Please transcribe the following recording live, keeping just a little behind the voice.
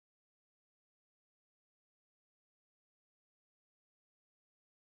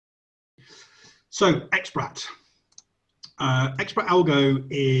So xBrat. xBrat Algo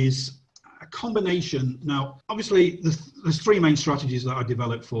is a combination. Now, obviously, there's three main strategies that I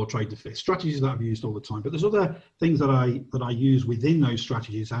develop for trade to fix, strategies that I've used all the time. But there's other things that I use within those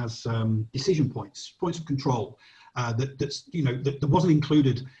strategies as decision points of control that wasn't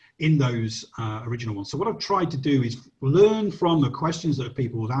included in those original ones. So what I've tried to do is learn from the questions that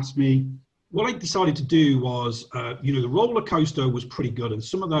people would ask me. What I decided to do was, the roller coaster was pretty good, and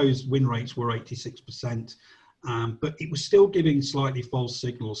some of those win rates were 86%. But it was still giving slightly false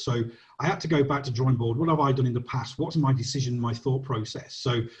signals. So I had to go back to drawing board. What have I done in the past? What's my decision, my thought process?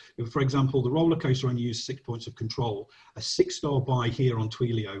 So if, for example, the roller coaster only used 6 points of control, a 6-star buy here on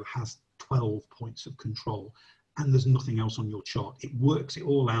Twilio has 12 points of control, and there's nothing else on your chart. It works it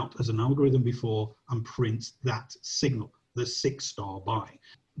all out as an algorithm before and prints that signal, the 6-star buy.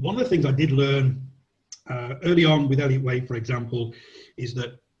 One of the things I did learn early on with Elliott Wave, for example, is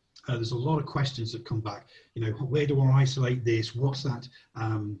that there's a lot of questions that come back. Where do I isolate this? What's that?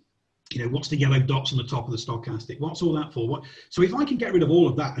 What's the yellow dots on the top of the stochastic? What's all that for? So if I can get rid of all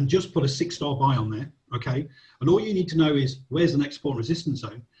of that and just put a 6-star buy on there, okay, and all you need to know is where's the next support and resistance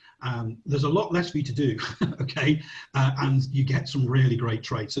zone, there's a lot less for you to do, okay, and you get some really great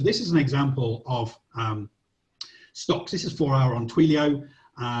trades. So this is an example of stocks. This is 4 hour on Twilio.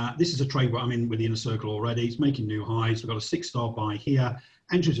 This is a trade where I'm in with the inner circle already. It's making new highs. We've got a 6-star buy here.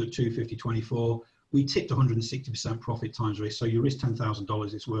 Entries at 250.24. We tipped 160% profit times risk. So you risk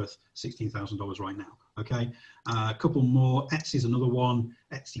 $10,000. It's worth $16,000 right now. Okay. A couple more. Etsy is another one.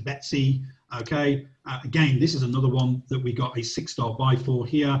 Etsy Betsy. Okay. Again, this is another one that we got a 6-star buy for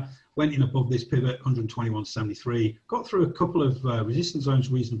here. Went in above this pivot, 121.73. Got through a couple of resistance zones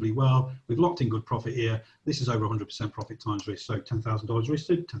reasonably well. We've locked in good profit here. This is over 100% profit times risk. So $10,000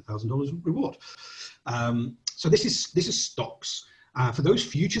 risted, $10,000 reward. So this is stocks. For those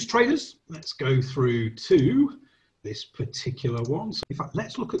futures traders, let's go through to this particular one. So in fact,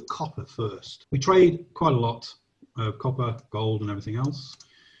 let's look at copper first. We trade quite a lot of copper, gold, and everything else.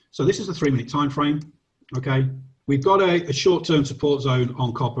 So this is a 3-minute time frame. Okay, we've got a short-term support zone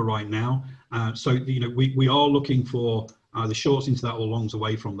on copper right now. So we are looking for the shorts into that or longs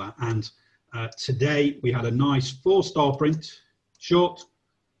away from that. And today we had a nice 4-star print short,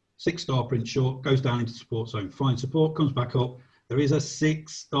 6-star print short, goes down into support zone, finds support, comes back up. There is a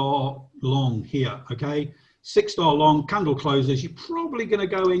 6-star long here, okay? 6-star long, candle closes. You're probably going to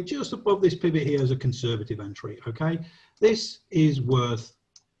go in just above this pivot here as a conservative entry, okay? This is worth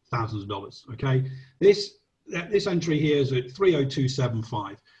thousands of dollars, okay? This entry here is at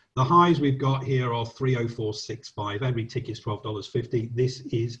 302.75. The highs we've got here are 304.65. Every tick is $12.50. This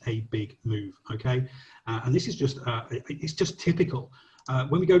is a big move, okay? And this is just, it's just typical.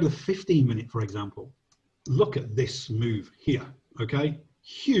 When we go to the 15-minute, for example, look at this move here. Okay,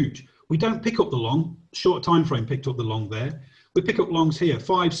 huge. We don't pick up the long. Short time frame picked up the long there. We pick up longs here,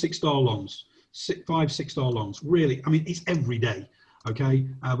 5 6-star longs, 5 6-star longs. Really, I mean, it's every day. Okay,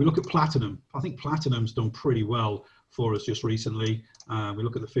 we look at platinum. I think platinum's done pretty well for us just recently. We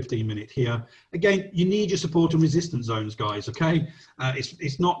look at the 15-minute here. Again, you need your support and resistance zones, guys. Okay,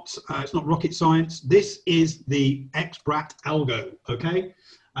 it's not rocket science. This is the xBrat Algo. Okay.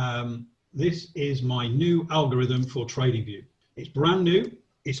 This is my new algorithm for TradingView. It's brand new.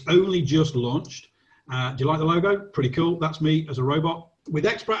 It's only just launched. Do you like the logo? Pretty cool. That's me as a robot. With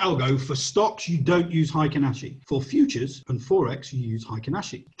xBrat Algo, for stocks, you don't use Heikin-Ashi. For futures and Forex, you use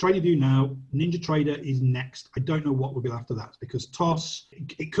Heikin-Ashi. TradingView now, NinjaTrader is next. I don't know what will be after that because TOS,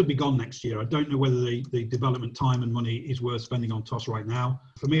 it could be gone next year. I don't know whether the development time and money is worth spending on TOS right now.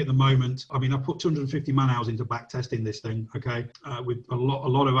 For me at the moment, I mean, I put 250 man hours into back testing this thing, okay, with a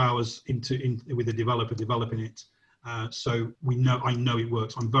lot of hours with the developer developing it. So I know it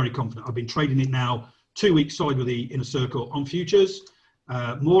works. I'm very confident. I've been trading it now 2 weeks solid with the inner circle on futures.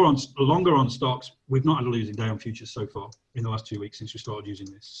 Longer on stocks. We've not had a losing day on futures so far in the last 2 weeks since we started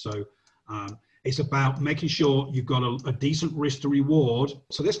using this. So it's about making sure you've got a decent risk to reward.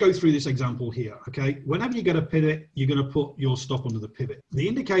 So let's go through this example here. Okay, whenever you get a pivot, you're going to put your stop under the pivot. The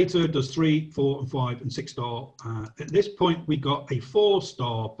indicator does 3, 4, and 5 and 6-star. At this point, we got a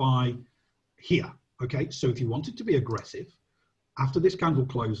 4-star buy here. Okay, so if you wanted to be aggressive, after this candle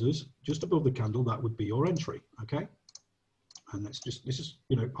closes, just above the candle, that would be your entry. Okay. And this is,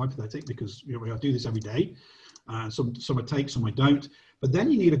 hypothetical because I do this every day. Some I take, some I don't. But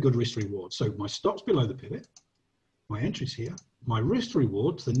then you need a good risk reward. So my stop's below the pivot, my entry's here. My risk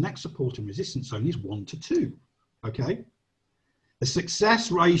reward to the next support and resistance zone is 1 to 2. Okay. The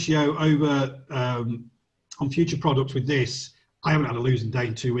success ratio over on future products with this I haven't had a losing day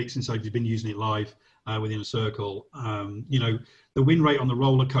in 2 weeks since I've been using it live within a circle. You know, the win rate on the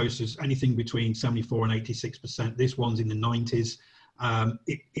roller coasters, anything between 74 and 86%. This one's in the 90s.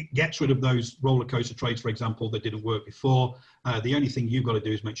 It gets rid of those roller coaster trades, for example, that didn't work before. The only thing you've got to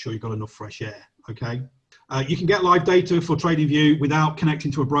do is make sure you've got enough fresh air, okay? You can get live data for TradingView without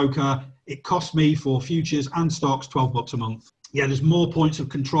connecting to a broker. It costs me for futures and stocks $12 a month. Yeah, there's more points of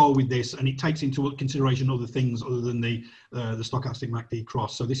control with this, and it takes into consideration other things other than the stochastic MACD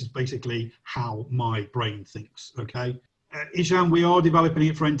cross. So this is basically how my brain thinks, okay? Isham, we are developing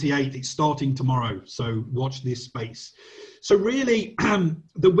it for NT8. It's starting tomorrow, so watch this space. So really,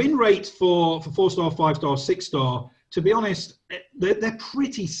 the win rates for 4-star, 5-star, 6-star, to be honest, they're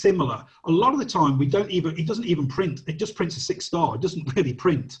pretty similar. A lot of the time, it doesn't even print. It just prints a 6-star. It doesn't really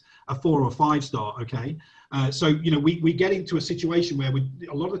print a 4 or 5-star, okay? So, you know, we get into a situation where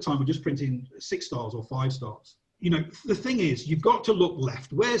a lot of the time we're just printing 6 stars or 5 stars. You know, the thing is, you've got to look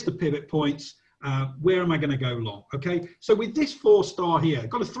left. Where's the pivot points? Where am I going to go long? Okay, so with this 4-star here,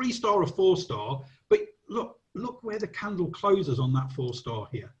 got a 3-star or 4-star, but look where the candle closes on that 4-star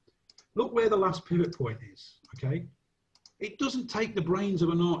here. Look where the last pivot point is, okay? It doesn't take the brains of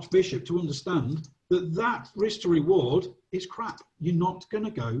an archbishop to understand that that risk to reward is crap. You're not going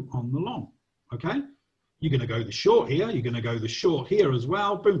to go on the long, okay? You're going to go the short here. You're going to go the short here as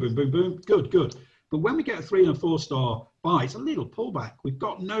well. Boom, boom, boom, boom. Good, good. But when we get a 3 and a 4-star buy, it's a little pullback. We've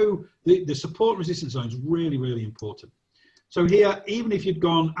got the support and resistance zone is really, really important. So here, even if you'd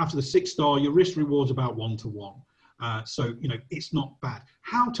gone after the 6-star, your risk reward's about 1 to 1. So, you know, it's not bad.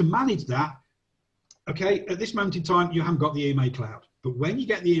 How to manage that? Okay, at this moment in time, you haven't got the EMA cloud. But when you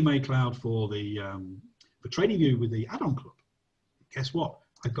get the EMA cloud for TradingView with the add-on club, guess what?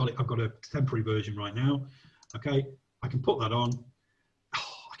 I've got a temporary version right now. Okay, I can put that on.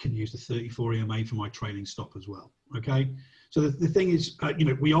 Oh, I can use the 34 EMA for my trailing stop as well. Okay, so the thing is, you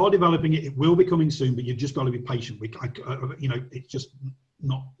know, we are developing it. It will be coming soon, but you've just got to be patient. You know, it's just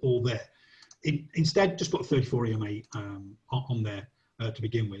not all there. Instead, just put 34 EMA on there to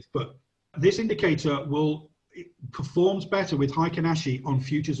begin with. But this indicator performs better with Heikin Ashi on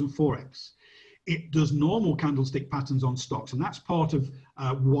futures and Forex. It does normal candlestick patterns on stocks, and that's part of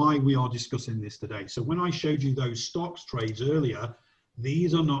why we are discussing this today. So when I showed you those stocks trades earlier,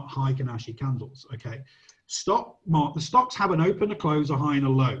 these are not Heikin Ashi candles, okay? The stocks have an open, a close, a high, and a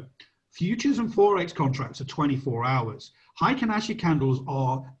low. Futures and Forex contracts are 24 hours. Heikin Ashi candles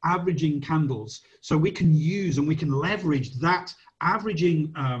are averaging candles, so we can use and we can leverage that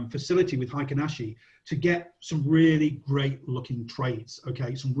averaging facility with Heikin Ashi to get some really great looking trades,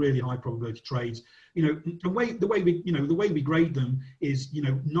 okay, some really high probability trades. You know, the way we grade them is, you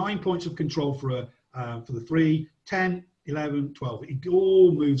know, 9 points of control for the 3, 10, 11, 12. It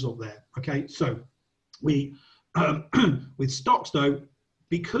all moves up there, okay? So we with stocks though,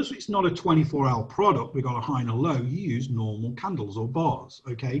 because it's not a 24-hour product, we've got a high and a low, you use normal candles or bars,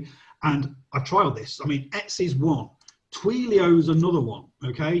 okay? And I've trialed this. I mean, Etsy's one, Twilio's another one,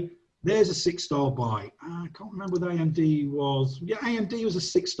 okay? There's a 6-star buy. I can't remember what AMD was. Yeah, AMD was a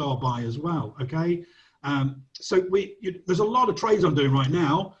 6-star buy as well, okay? So there's a lot of trades I'm doing right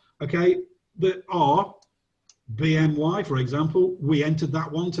now, okay, that are BMY, for example. We entered that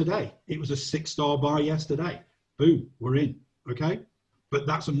one today. It was a 6-star buy yesterday. Boom, we're in, okay? But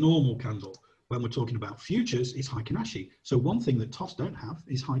that's a normal candle. When we're talking about futures, it's Heikin Ashi. So one thing that TOS don't have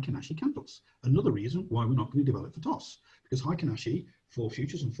is Heikin Ashi candles. Another reason why we're not going to develop for TOS, because Heikin Ashi for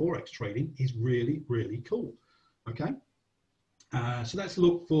futures and Forex trading is really, really cool. Okay. So let's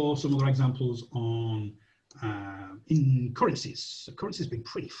look for some other examples on in currencies. So currency's been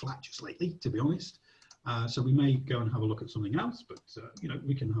pretty flat just lately, to be honest. So we may go and have a look at something else, but you know,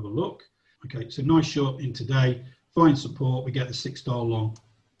 we can have a look. Okay, so nice short in today. Find support. We get the 6-star long,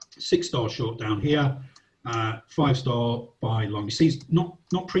 6-star short down here. 5-star buy long. You see, it's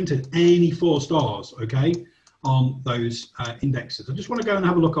not printed any 4 stars. Okay, on those indexes. I just want to go and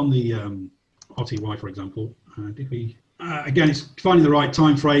have a look on the RTY, for example. Did we? Again, it's finding the right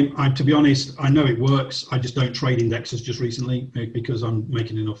time frame. To be honest, I know it works. I just don't trade indexes just recently because I'm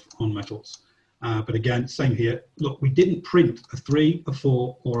making enough on metals. But again, same here. Look, we didn't print a 3, a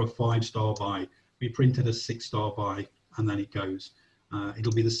 4, or a 5-star buy. We printed a 6-star buy, and then it goes.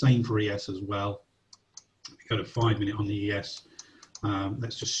 It'll be the same for ES as well. We go to 5 minute on the ES.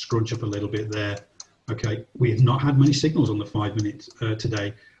 Let's just scrunch up a little bit there. Okay, we have not had many signals on the 5 minute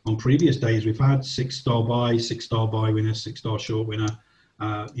today. On previous days, we've had 6-star buy, 6-star buy winner, 6-star short winner,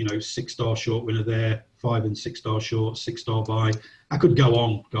 you know, 6-star short winner there, 5 and 6-star short, 6-star buy. I could go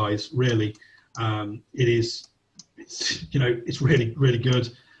on, guys, really. It's you know, it's really, really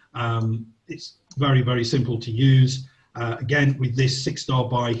good. It's very, very simple to use. Again, with this 6-star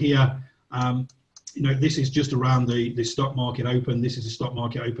buy here, you know, this is just around the stock market open. This is the stock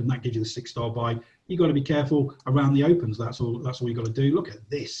market open. That gives you the 6-star buy. You've got to be careful around the opens. That's all you've got to do. Look at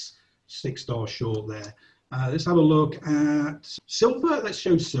this 6-star short there. Let's have a look at silver. Let's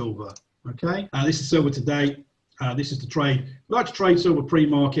show silver. Okay, this is silver today. This is the trade. We like to trade silver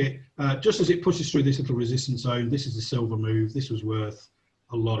pre-market. Just as it pushes through this little resistance zone, this is the silver move. This was worth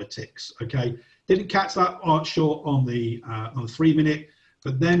a lot of ticks. Okay, didn't catch that short on the 3-minute.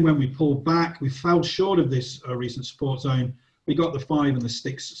 But then when we pulled back, we fell short of this recent support zone. We got the 5 and the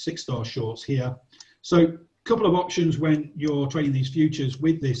 6-star shorts here. So a couple of options when you're trading these futures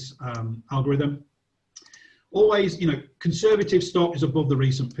with this algorithm. Always, you know, conservative stop is above the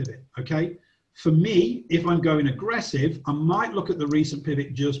recent pivot, okay? For me, if I'm going aggressive, I might look at the recent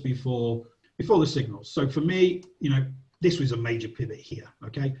pivot just before the signals. So for me, you know, this was a major pivot here,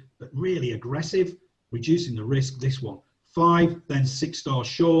 okay? But really aggressive, reducing the risk, this one. 5, then 6-star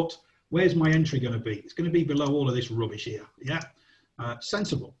short. Where's my entry going to be? It's going to be below all of this rubbish here. Yeah,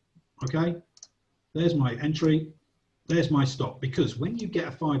 sensible. Okay, there's my entry. There's my stop. Because when you get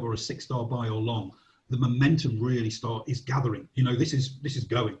a 5 or a 6-star buy or long, the momentum really is gathering. You know, this is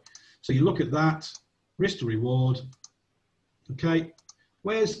going. So you look at that risk to reward. Okay,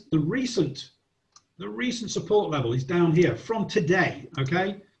 where's the recent support level is down here from today.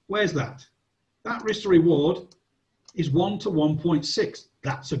 Okay, where's that? That risk to reward is 1 to 1.6.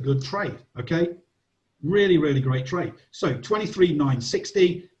 That's a good trade, okay? Really, really great trade. So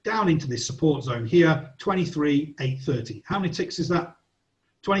 23,960 down into this support zone here, 23,830. How many ticks is that?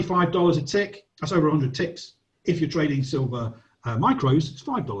 $25 a tick. That's over 100 ticks. If you're trading silver micros, it's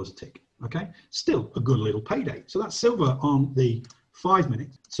 $5 a tick, okay? Still a good little payday. So that's silver on the 5-minute,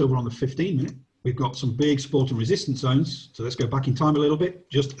 silver on the 15-minute. We've got some big support and resistance zones. So let's go back in time a little bit,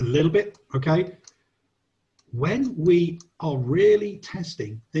 just a little bit, okay? When we are really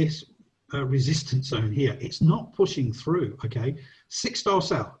testing this resistance zone here, it's not pushing through, okay? 6-star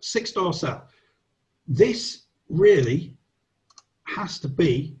sell, 6-star sell. This really has to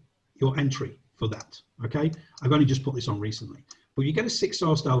be your entry for that, okay? I've only just put this on recently. But you get a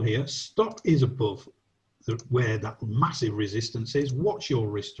 6-star sell here, stock is above where that massive resistance is. What's your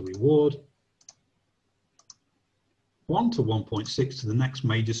risk to reward? 1 to 1.6 to the next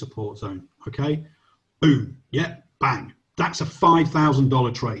major support zone, okay? Boom, yeah, bang. That's a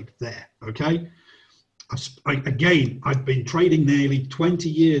 $5,000 trade there, okay? Again, I've been trading nearly 20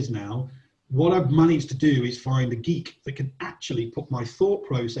 years now. What I've managed to do is find a geek that can actually put my thought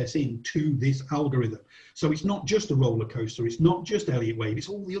process into this algorithm. So it's not just a roller coaster, it's not just Elliott wave, it's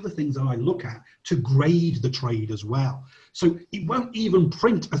all the other things that I look at to grade the trade as well. So it won't even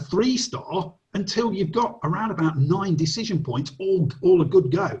print a 3-star until you've got around about 9 decision points, all a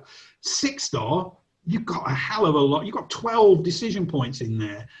good go. 6-star, you've got a hell of a lot. You've got 12 decision points in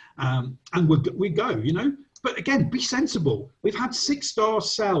there, and we go, you know. But again, be sensible. We've had 6-star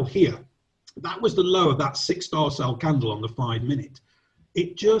sell here. That was the low of that 6-star sell candle on the 5-minute.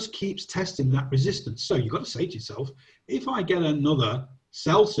 It just keeps testing that resistance. So you've got to say to yourself, if I get another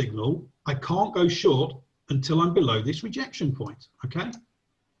sell signal, I can't go short until I'm below this rejection point, okay?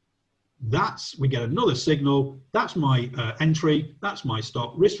 We get another signal. That's my entry. That's my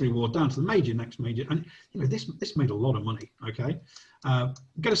stop. Risk reward down to the major, next major, and you know this made a lot of money. Okay,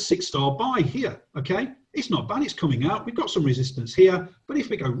 get a 6-star buy here. Okay, it's not bad. It's coming out. We've got some resistance here, but if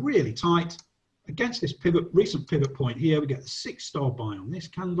we go really tight against this recent pivot point here, we get a 6-star buy on this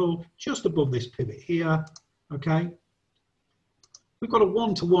candle just above this pivot here. Okay. We've got a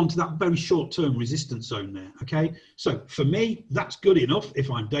 1-to-1 to that very short-term resistance zone there, okay? So for me, that's good enough.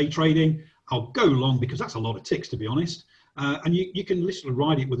 If I'm day trading, I'll go long because that's a lot of ticks, to be honest. And you can literally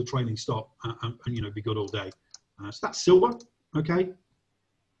ride it with a trailing stop and you know, be good all day. So that's silver, okay?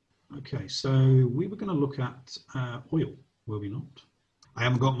 Okay, so we were going to look at oil, were we not? I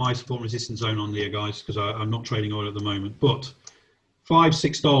haven't got my support and resistance zone on here, guys, because I'm not trading oil at the moment. But 5,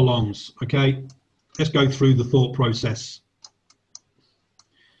 6-star longs, okay? Let's go through the thought process.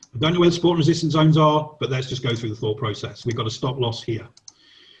 I don't know where the support and resistance zones are, but let's just go through the thought process. We've got a stop loss here.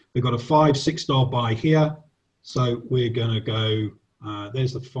 We've got a 5, 6-star buy here. So we're going to go,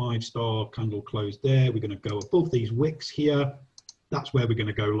 there's the 5-star candle closed there. We're going to go above these wicks here. That's where we're going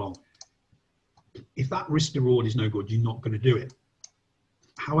to go long. If that risk to reward is no good, you're not going to do it.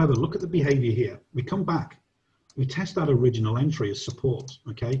 However, look at the behavior here. We come back. We test that original entry as support,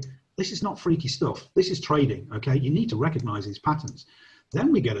 okay? This is not freaky stuff. This is trading, okay? You need to recognize these patterns.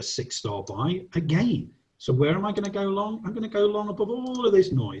 Then we get a 6-star buy again. So where am I going to go long? I'm going to go long above all of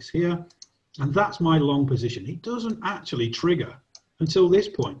this noise here. And that's my long position. It doesn't actually trigger until this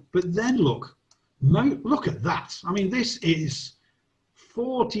point. But then look, Look at that. I mean, this is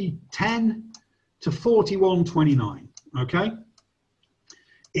 40.10 to 41.29. Okay.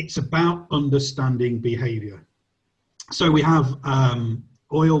 It's about understanding behavior. So we have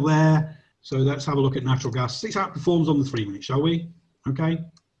oil there. So let's have a look at natural gas. See how it performs on the 3 minute, shall we? Okay.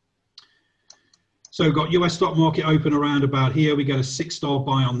 So we've got US stock market open around about here. We get a 6-star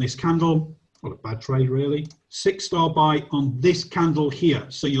buy on this candle. Not a bad trade, really. 6-star buy on this candle here.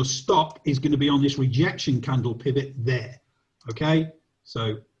 So your stop is going to be on this rejection candle pivot there. Okay.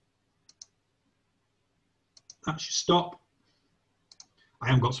 So that's your stop. I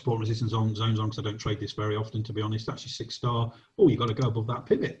haven't got support and resistance zones on because I don't trade this very often, to be honest. That's your 6-star. Oh, you've got to go above that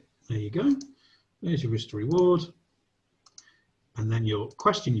pivot. There you go. There's your risk to reward. And then your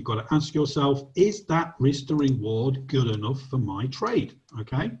question you've got to ask yourself, is that risk to reward good enough for my trade?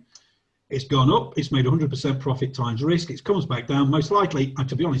 Okay. It's gone up. It's made 100% profit times risk. It comes back down. Most likely, and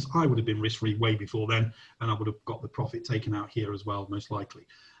to be honest, I would have been risk-free way before then, and I would have got the profit taken out here as well, most likely.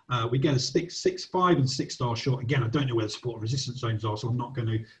 We get a 6.5 and 6-star short. Again, I don't know where the support and resistance zones are, so I'm not going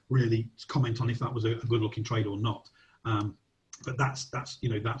to really comment on if that was a good-looking trade or not. But that's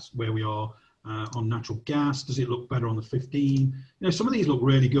where we are on natural gas. Does it look better on the 15? Some of these look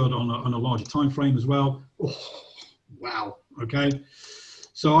really good on a larger time frame as well. Oh, wow. Okay.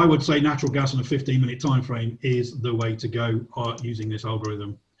 So I would say natural gas on a 15-minute time frame is the way to go using this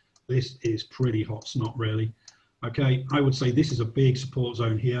algorithm. This is pretty hot snot, really. Okay, I would say this is a big support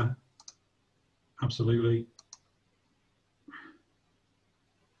zone here. Absolutely.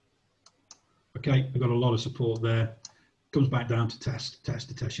 Okay, we've got a lot of support there. Comes back down to test.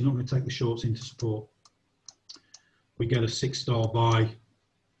 You're not going to take the shorts into support. We get a 6-star buy.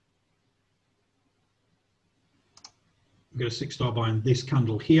 We get a 6-star buy in this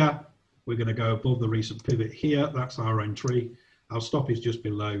candle here. We're going to go above the recent pivot here. That's our entry. Our stop is just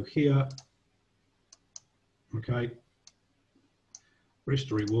below here. Okay. Risk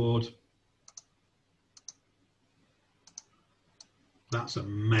to reward. That's a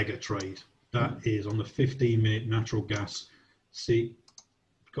mega trade. That is on the 15-minute natural gas. See,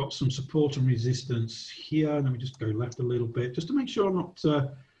 got some support and resistance here. Let me just go left a little bit, just to make sure I'm not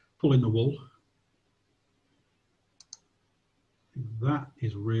pulling the wool. That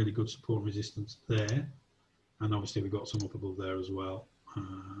is really good support and resistance there. And obviously we've got some up above there as well,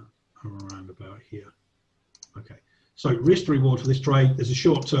 around about here. Okay, so risk to reward for this trade. There's a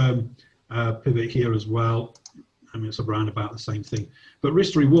short-term pivot here as well. I mean, it's around about the same thing. But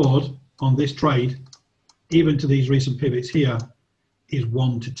risk to reward on this trade, even to these recent pivots here, is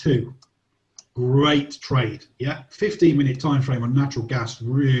 1 to 2. Great trade. Yeah, 15-minute time frame on natural gas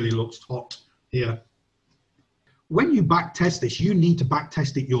really looks hot here. When you back test this, you need to back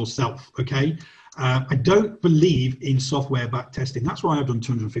test it yourself. Okay. I don't believe in software back testing. That's why I've done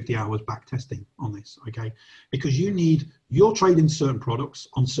 250 hours back testing on this, okay? Because you're trading certain products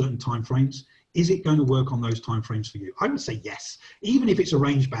on certain time frames. Is it going to work on those time frames for you? I would say yes, even if it's a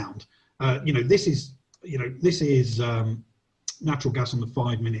range bound. This is natural gas on the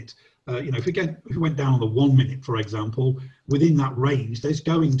 5-minute. If we went down on the 1 minute, for example, within that range, there's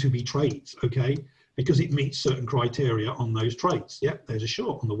going to be trades, okay? Because it meets certain criteria on those trades. Yeah, there's a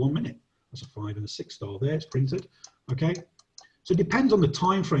short on the 1 minute. That's a 5 and a 6-star there, it's printed, okay? So it depends on the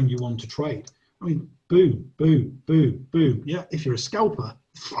time frame you want to trade. I mean, boom, boom, boom, boom. Yeah, if you're a scalper,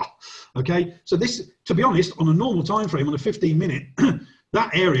 okay? So this, to be honest, on a normal time frame, on a 15-minute, that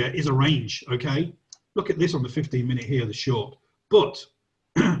area is a range, okay? Look at this on the 15-minute here, the short. But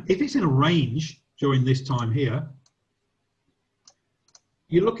if it's in a range during this time here,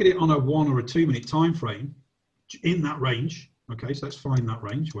 you look at it on a 1 or a 2 minute time frame in that range. Okay, so let's find that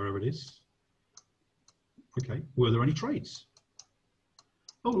range wherever it is. Okay, were there any trades?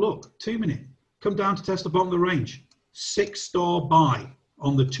 Oh, look, 2 minute. Come down to test the bottom of the range. 6-star buy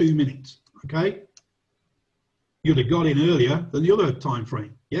on the 2 minutes. Okay, you'd have got in earlier than the other time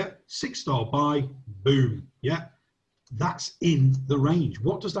frame. Yeah, 6-star buy, boom. Yeah, that's in the range.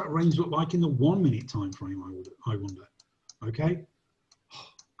 What does that range look like in the 1 minute time frame? I wonder. Okay. Oh,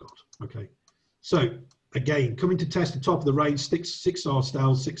 God. Okay. So again, coming to test the top of the range, 6-star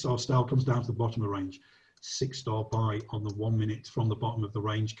style comes down to the bottom of the range. 6-star buy on the 1 minute from the bottom of the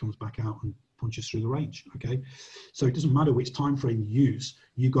range comes back out and punches through the range. Okay, so it doesn't matter which time frame you use.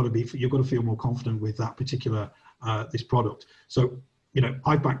 You've got to feel more confident with that particular this product. So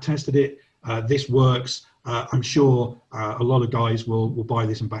I've back tested it. This works. I'm sure a lot of guys will buy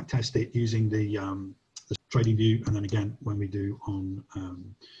this and back test it using the trading view, and then again when we do on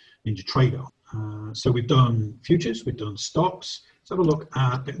Ninja Trader. So we've done futures, we've done stocks. Let's have a look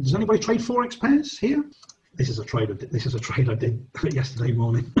at, does anybody trade Forex pairs here? This is a trade I did yesterday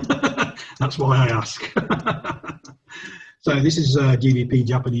morning. That's why I ask. So this is GBP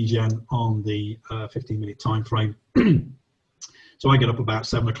Japanese yen on the 15-minute time frame. So I get up about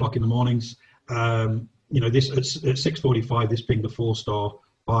 7 o'clock in the mornings. You know, this at 6:45, this pinged the 4-star.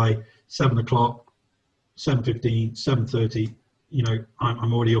 By 7 o'clock, 7:15, 7:30, you know,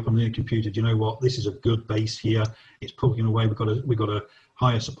 I'm already up on the computer. Do you know what? This is a good base here. It's poking away. We've got a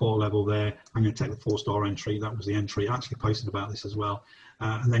higher support level there. I'm going to take the 4-star entry. That was the entry. I actually posted about this as well.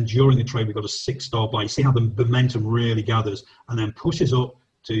 And then during the trade, we've got a 6-star buy. See how the momentum really gathers and then pushes up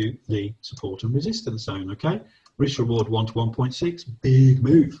to the support and resistance zone. Okay, risk reward 1 to 1.6. Big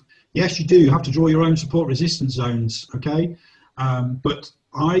move. Yes, you do. You have to draw your own support resistance zones. Okay, but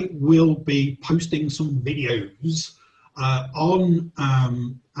I will be posting some videos on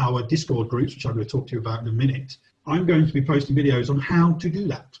our Discord groups, which I'm going to talk to you about in a minute. I'm going to be posting videos on how to do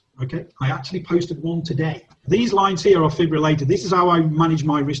that. Okay, I actually posted one today. These lines here are fib related. This is how I manage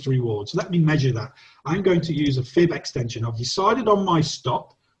my risk to reward. So let me measure that. I'm going to use a fib extension. I've decided on my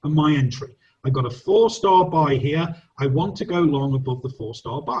stop and my entry. I've got a 4-star buy here. I want to go long above the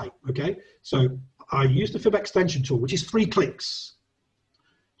 4-star buy. Okay, so I use the fib extension tool, which is 3 clicks.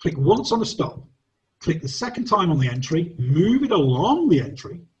 Click once on the stop, click the second time on the entry, move it along the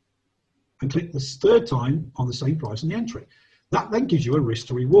entry, and click the third time on the same price on the entry. That then gives you a risk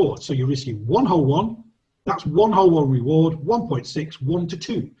to reward. So you're risking 1 whole 1, that's 1 whole 1 reward, 1.6, 1 to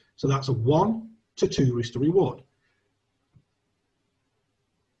 2. So that's a 1 to 2 risk to reward.